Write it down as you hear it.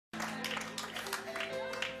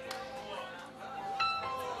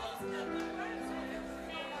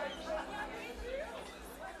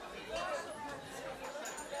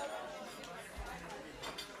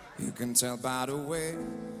You can tell by the way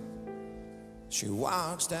she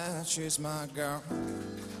walks that she's my girl.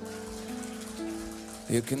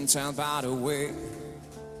 You can tell by the way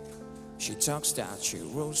she talks that she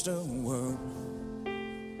rules the world.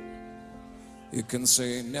 You can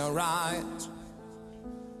see in her eyes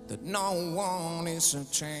that no one is a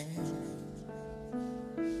change.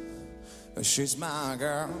 But she's my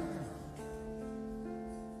girl,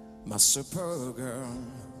 my Supergirl.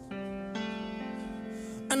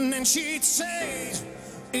 And then she'd say,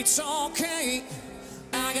 it's okay,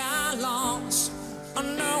 I got lost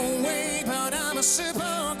on no way, but I'm a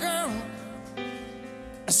Supergirl.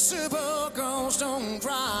 Supergirls don't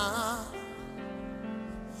cry.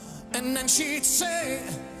 And then she'd say,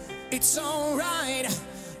 it's alright,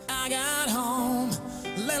 I got home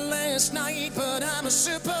late last night, but I'm a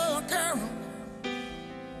Supergirl.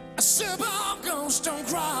 Supergirls don't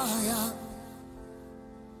cry.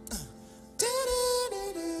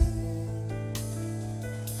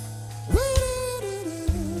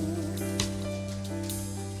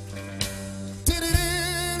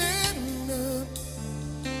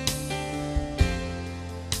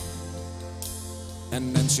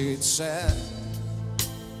 And then she'd said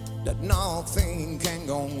that nothing can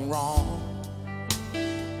go wrong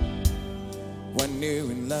when you're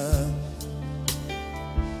in love.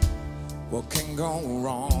 What can go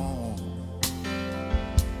wrong?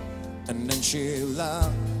 And then she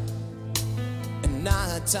loved in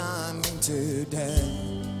night time into death,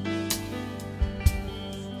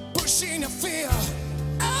 pushing a fear.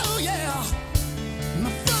 Oh yeah, my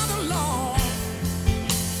father-in-law.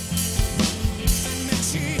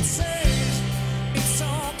 She'd say, it's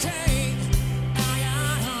okay, I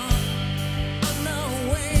got home on no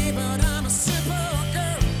way, but I'm a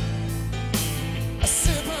Supergirl.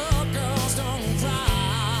 Supergirls don't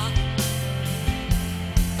cry.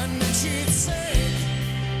 And then she'd say,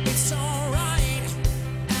 it's alright,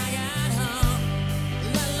 I got home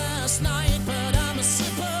late last night, but I'm a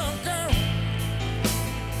Supergirl.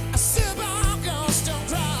 Supergirls don't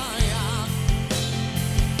cry.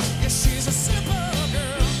 Yeah, she's a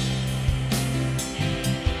Supergirl.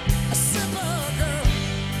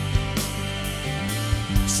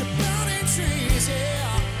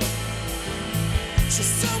 She's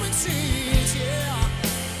sowing seeds, yeah.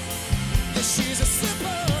 Yeah, she's a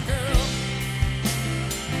Supergirl.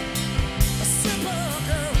 A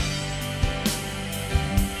Supergirl.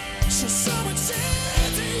 She's sowing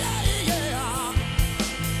seeds, yeah, yeah.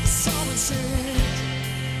 Sowing seeds.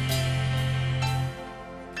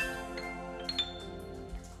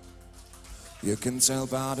 You can tell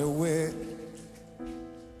by the way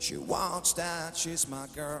she walks that she's my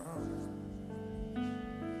girl.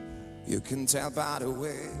 You can tell by the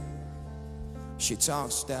way she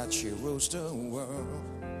talks that she rules the world.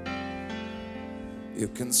 You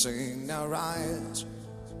can see in her eyes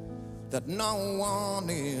that no one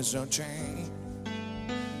is a change.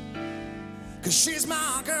 'Cause she's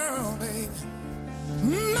my girl, baby.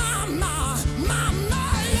 My,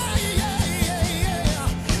 yeah, yeah, yeah,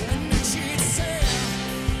 yeah. And then she'd say,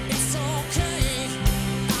 it's okay,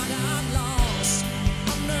 I got lost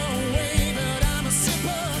on the way, but I'm a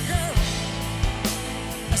Supergirl.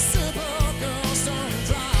 Supergirls don't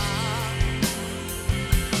cry.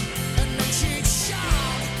 And then she'd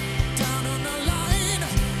shout down on the line,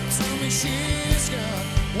 tell me she's got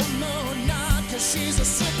one more night, 'cause she's a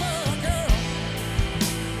Supergirl.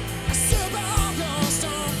 Supergirls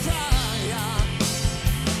don't cry.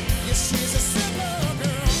 Yeah, she's a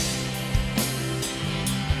Supergirl.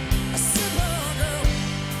 A Supergirl.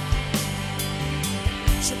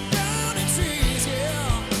 She's burning trees,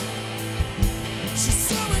 yeah. She's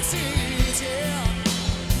sowing seeds, yeah.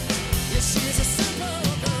 Yeah, she's a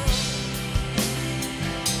Supergirl.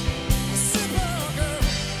 A Supergirl.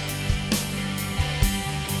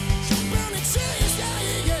 She's burning trees, yeah,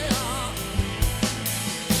 yeah.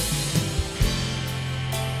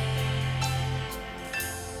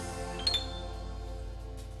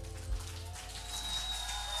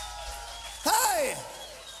 Hey!